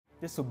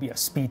This will be a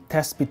speed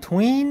test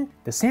between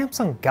the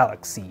Samsung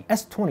Galaxy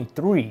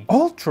S23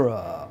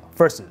 Ultra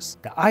versus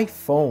the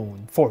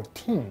iPhone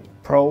 14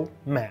 Pro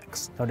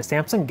Max. Now the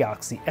Samsung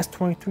Galaxy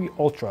S23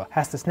 Ultra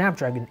has the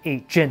Snapdragon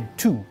 8 Gen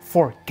 2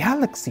 for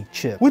Galaxy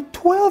chip with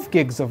 12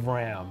 gigs of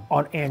RAM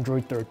on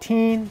Android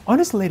 13 on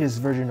its latest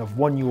version of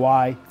One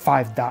UI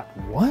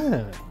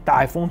 5.1. The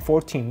iPhone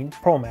 14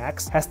 Pro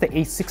Max has the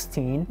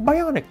A16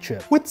 Bionic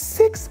chip with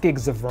 6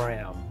 gigs of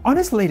RAM on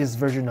its latest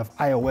version of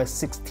iOS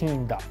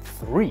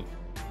 16.3.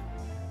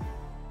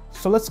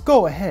 So let's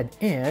go ahead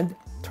and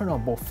turn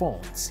on both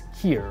phones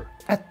here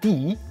at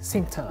the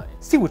same time.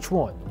 See which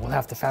one will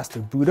have the faster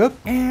boot up,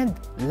 and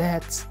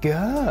let's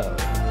go.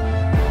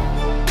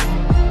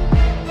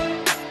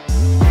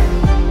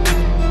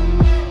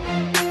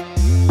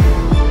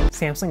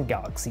 Samsung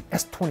Galaxy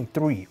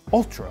S23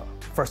 Ultra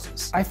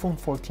versus iPhone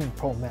 14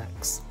 Pro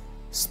Max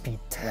speed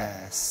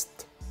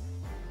test.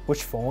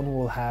 Which phone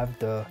will have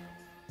the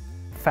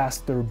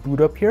faster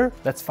boot up here?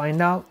 Let's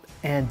find out.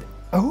 And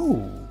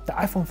oh, the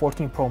iPhone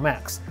 14 Pro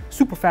Max,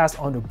 super fast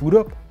on the boot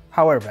up.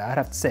 However, I'd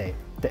have to say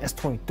the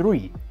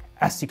S23,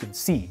 as you can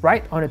see,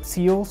 right on its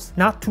heels,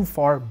 not too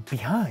far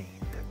behind.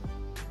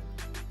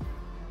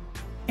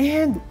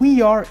 And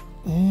we are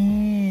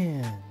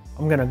in.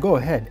 I'm gonna go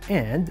ahead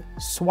and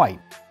swipe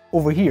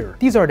over here.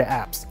 These are the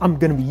apps I'm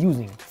gonna be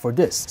using for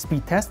this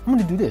speed test. I'm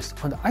gonna do this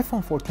on the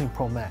iPhone 14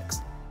 Pro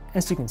Max.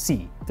 As you can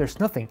see, there's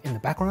nothing in the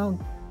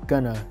background.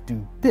 Gonna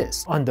do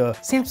this on the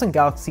Samsung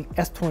Galaxy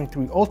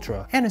S23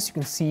 Ultra, and as you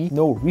can see,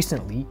 no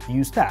recently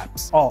used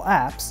apps. All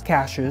apps,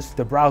 caches,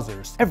 the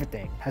browsers,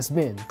 everything has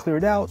been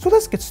cleared out. So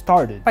let's get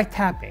started by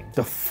tapping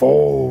the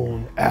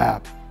phone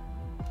app.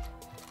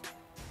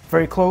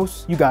 Very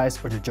close, you guys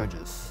are the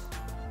judges.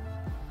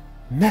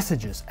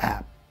 Messages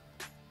app.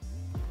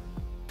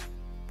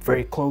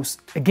 Very close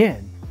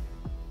again.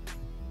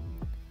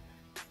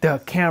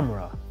 The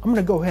camera. I'm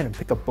gonna go ahead and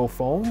pick up both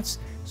phones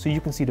so you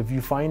can see the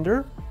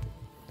viewfinder.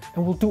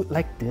 And we'll do it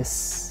like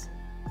this.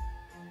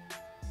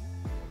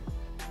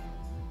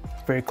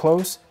 Very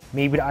close,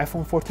 maybe the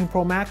iPhone 14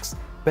 Pro Max,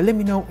 but let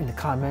me know in the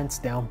comments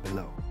down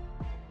below.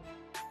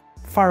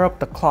 Fire up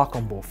the clock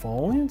on both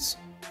phones.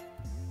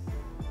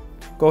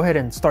 Go ahead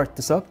and start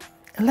this up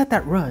and let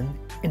that run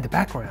in the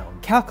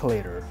background.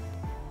 Calculator.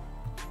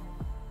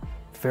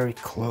 Very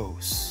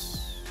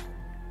close.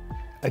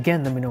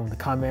 Again, let me know in the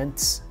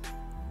comments.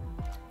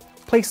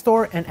 Play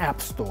Store and App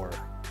Store.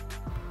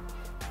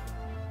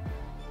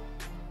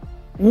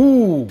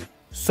 Ooh,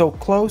 so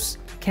close,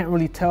 can't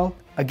really tell.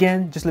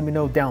 Again, just let me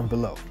know down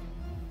below.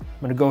 I'm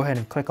gonna go ahead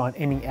and click on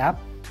any app.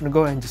 I'm gonna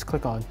go ahead and just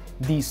click on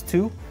these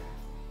two.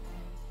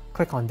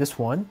 Click on this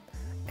one,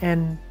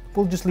 and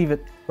we'll just leave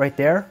it right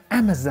there.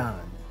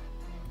 Amazon.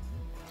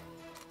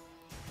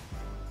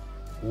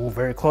 Ooh,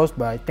 very close,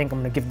 but I think I'm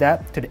gonna give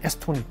that to the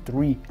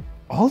S23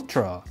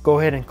 Ultra. Go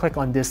ahead and click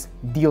on this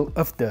deal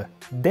of the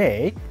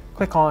day.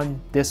 Click on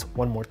this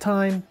one more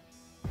time.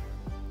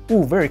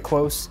 Ooh, very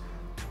close.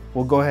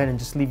 We'll go ahead and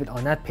just leave it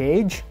on that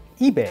page.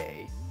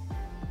 eBay.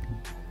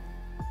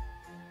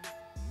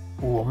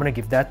 Ooh, I'm gonna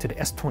give that to the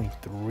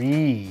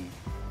S23.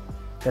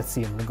 Let's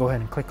see, I'm gonna go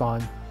ahead and click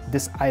on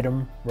this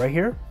item right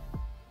here.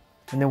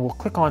 And then we'll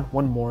click on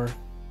one more.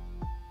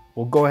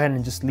 We'll go ahead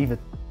and just leave it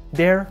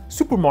there.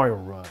 Super Mario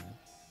Run.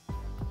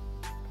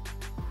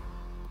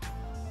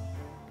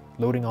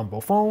 Loading on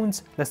both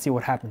phones. Let's see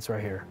what happens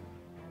right here.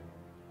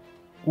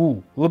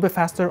 Ooh, a little bit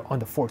faster on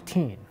the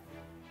 14.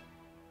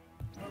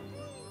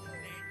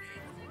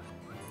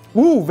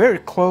 Ooh, very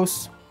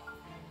close.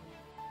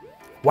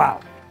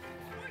 Wow.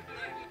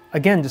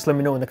 Again, just let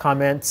me know in the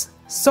comments.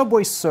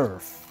 Subway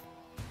Surf.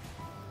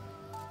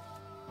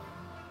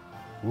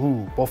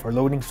 Ooh, both are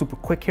loading super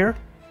quick here.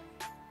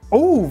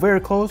 Oh, very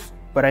close,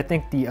 but I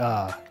think the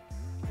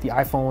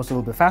iPhone was a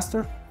little bit faster.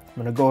 I'm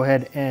gonna go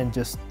ahead and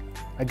just,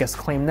 I guess,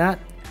 claim that.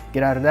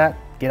 Get out of that,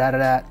 get out of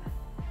that.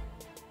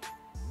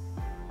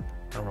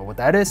 I don't know what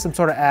that is, some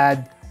sort of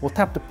ad. We'll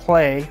tap to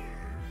play.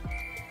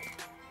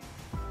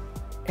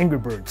 Angry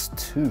Birds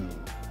 2.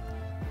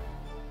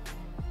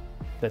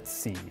 Let's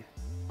see.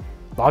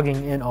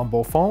 Logging in on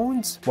both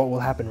phones. What will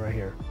happen right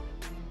here?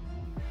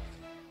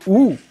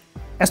 Ooh,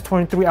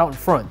 S23 out in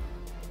front.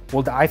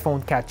 Will the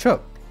iPhone catch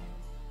up?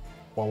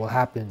 What will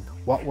happen?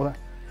 What will...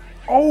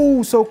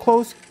 Oh, so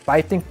close. But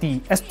I think the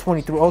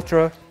S23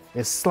 Ultra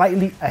is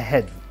slightly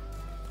ahead.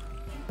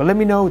 But let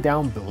me know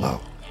down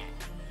below.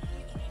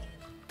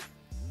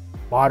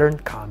 Modern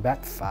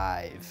Combat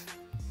 5.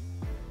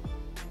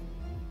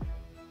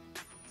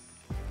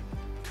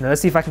 Now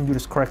let's see if I can do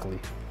this correctly.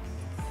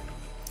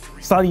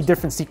 Slightly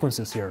different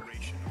sequences here.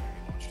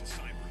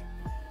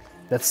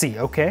 Let's see,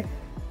 okay.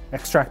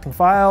 Extracting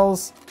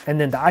files,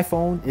 and then the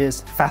iPhone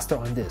is faster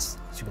on this,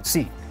 as you can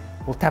see.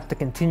 We'll tap to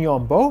continue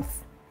on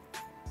both.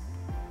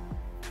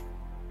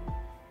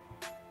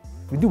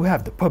 We do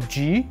have the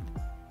PUBG.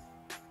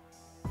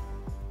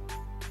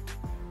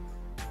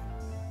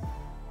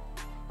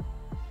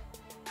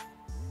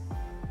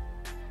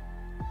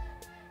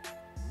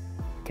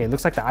 Okay,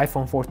 looks like the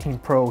iPhone 14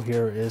 Pro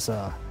here is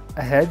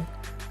ahead.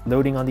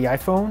 loading on the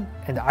iPhone,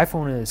 and the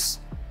iPhone is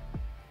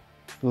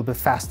a little bit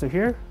faster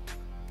here.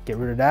 Get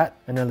rid of that.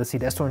 And then let's see,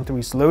 the S23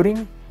 is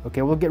loading.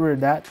 Okay, we'll get rid of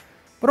that.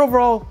 But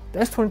overall, the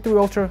S23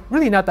 Ultra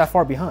really not that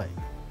far behind.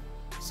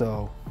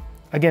 So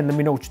again, let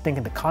me know what you think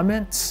in the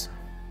comments.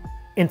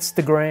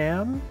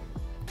 Instagram.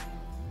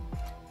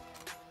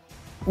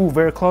 Ooh,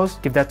 very close.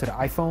 Give that to the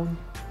iPhone.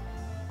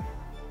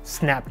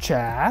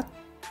 Snapchat.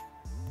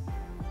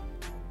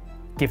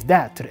 Give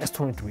that to the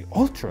S23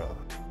 Ultra.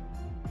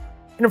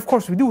 And of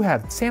course, we do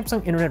have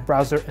Samsung Internet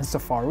Browser and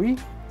Safari.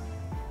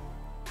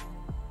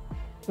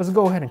 Let's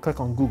go ahead and click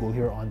on Google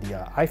here on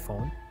the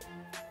iPhone.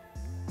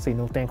 Say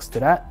no thanks to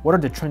that. What are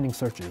the trending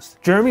searches?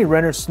 Jeremy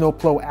Renner's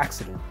snowplow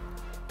accident.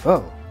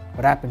 Oh,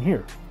 what happened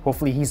here?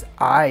 Hopefully he's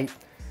aight.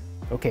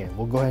 Okay,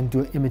 we'll go ahead and do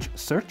an image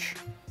search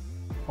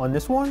on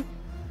this one.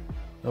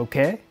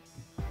 Okay,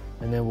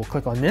 and then we'll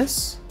click on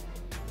this.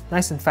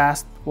 Nice and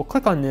fast. We'll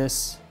click on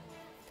this.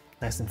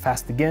 Nice and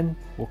fast again.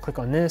 We'll click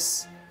on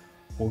this.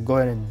 We'll go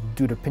ahead and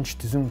do the pinch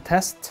to zoom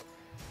test.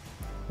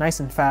 Nice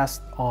and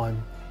fast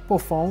on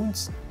both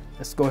phones.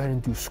 Let's go ahead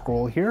and do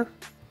scroll here.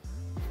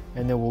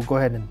 And then we'll go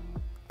ahead and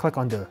click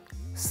on the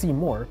see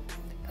more.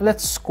 And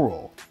let's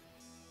scroll.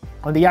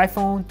 On the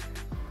iPhone,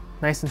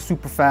 nice and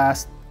super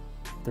fast.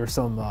 There's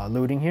some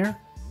loading here.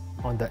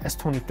 On the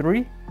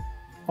S23,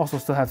 also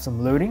still have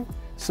some loading.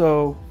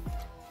 So,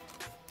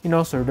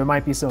 so there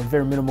might be some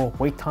very minimal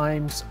wait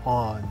times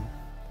on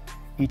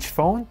each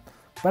phone.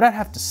 But I'd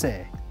have to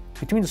say,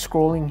 between the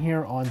scrolling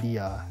here on the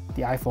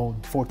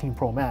iPhone 14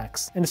 Pro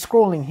Max and the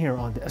scrolling here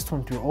on the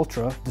S23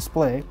 Ultra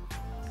display,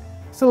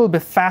 it's a little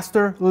bit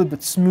faster, a little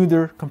bit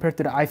smoother compared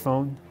to the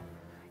iPhone.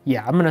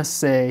 Yeah, I'm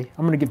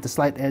gonna give the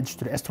slight edge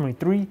to the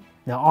S23.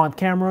 Now on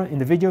camera, in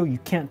the video, you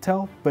can't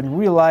tell, but in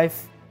real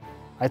life,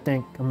 I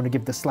think I'm gonna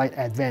give the slight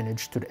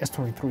advantage to the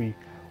S23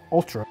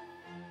 Ultra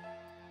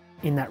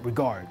in that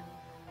regard.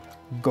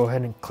 Go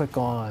ahead and click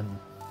on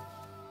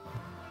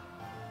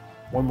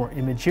one more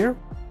image here.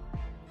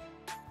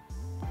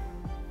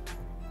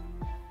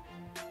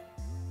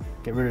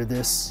 Get rid of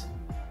this.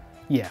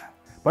 Yeah,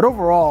 but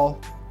overall,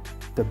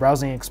 the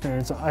browsing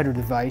experience on either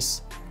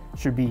device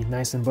should be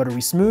nice and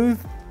buttery smooth.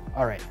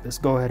 All right, let's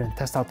go ahead and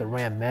test out the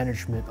RAM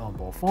management on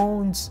both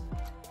phones.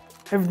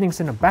 Everything's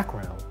in the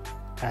background,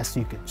 as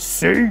you can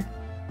see.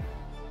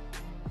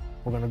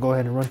 We're gonna go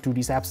ahead and run through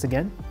these apps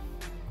again.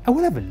 I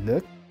will have a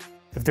look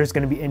if there's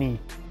gonna be any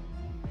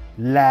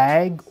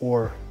lag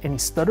or any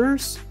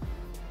stutters.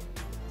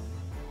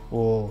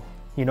 We'll,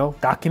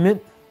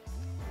 document.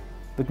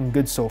 Looking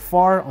good so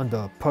far on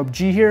the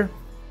PUBG here,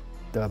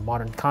 the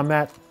Modern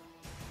Combat,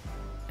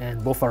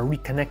 and both are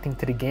reconnecting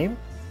to the game.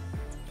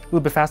 A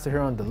little bit faster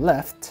here on the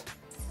left.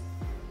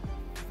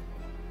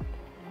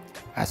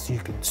 As you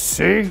can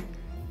see,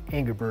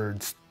 Angry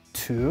Birds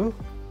 2.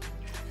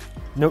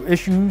 No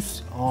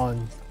issues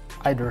on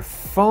either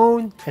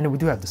phone. And then we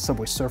do have the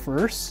Subway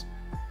Surfers.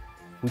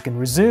 We can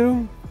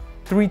resume,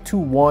 3, 2,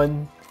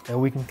 1,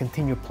 and we can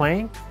continue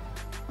playing,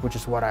 which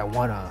is what I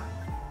wanna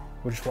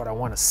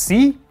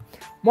see.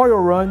 Mario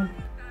Run,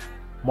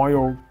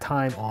 Mario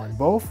Time on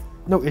both.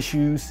 No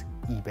issues.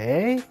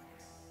 eBay,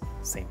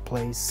 same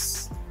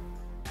place.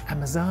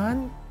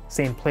 Amazon,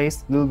 same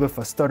place. A little bit of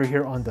a stutter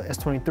here on the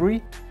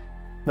S23.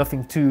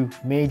 Nothing too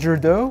major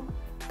though.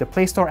 The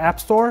Play Store, App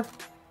Store,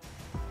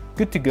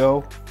 good to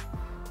go.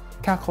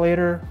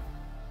 Calculator,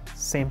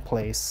 same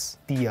place.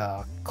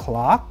 The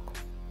clock,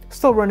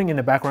 still running in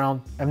the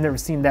background. I've never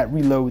seen that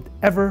reload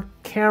ever.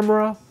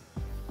 Camera,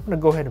 I'm gonna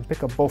go ahead and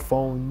pick up both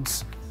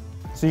phones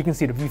so you can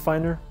see the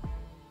viewfinder.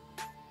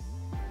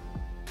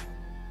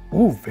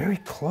 Ooh, very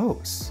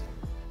close.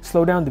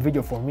 Slow down the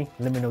video for me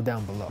and let me know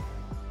down below.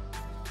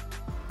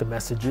 The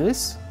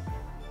messages,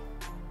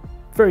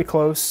 very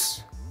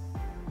close.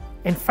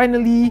 And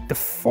finally, the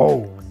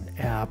phone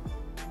app.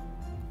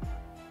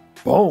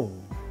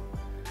 Boom.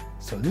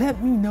 So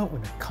let me know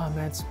in the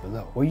comments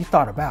below what you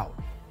thought about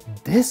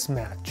this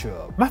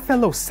matchup. My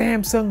fellow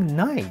Samsung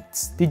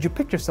Knights, did you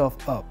pick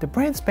yourself up the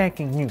brand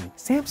spanking new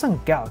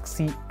Samsung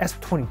Galaxy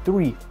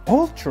S23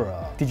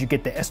 Ultra? Did you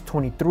get the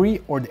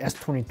S23 or the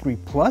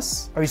S23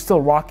 Plus? Are you still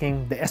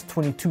rocking the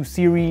S22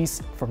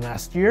 series from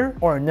last year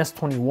or an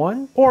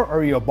S21? Or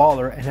are you a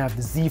baller and have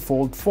the Z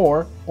Fold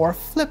 4 or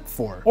Flip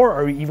 4? Or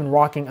are you even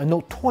rocking a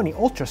Note 20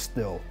 Ultra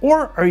still?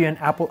 Or are you an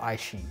Apple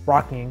iSheet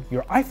rocking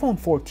your iPhone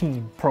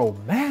 14 Pro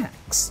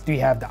Max? Do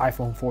you have the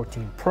iPhone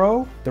 14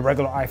 Pro, the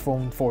regular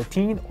iPhone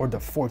 14, or the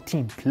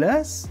 14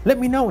 Plus? Let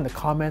me know in the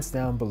comments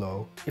down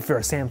below if you're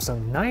a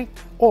Samsung Knight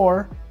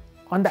or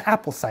on the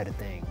Apple side of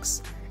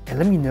things. And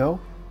let me know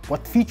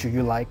what feature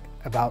you like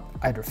about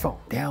either phone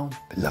down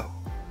below.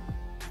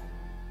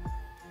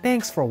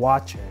 Thanks for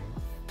watching.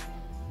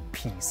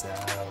 Peace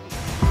out.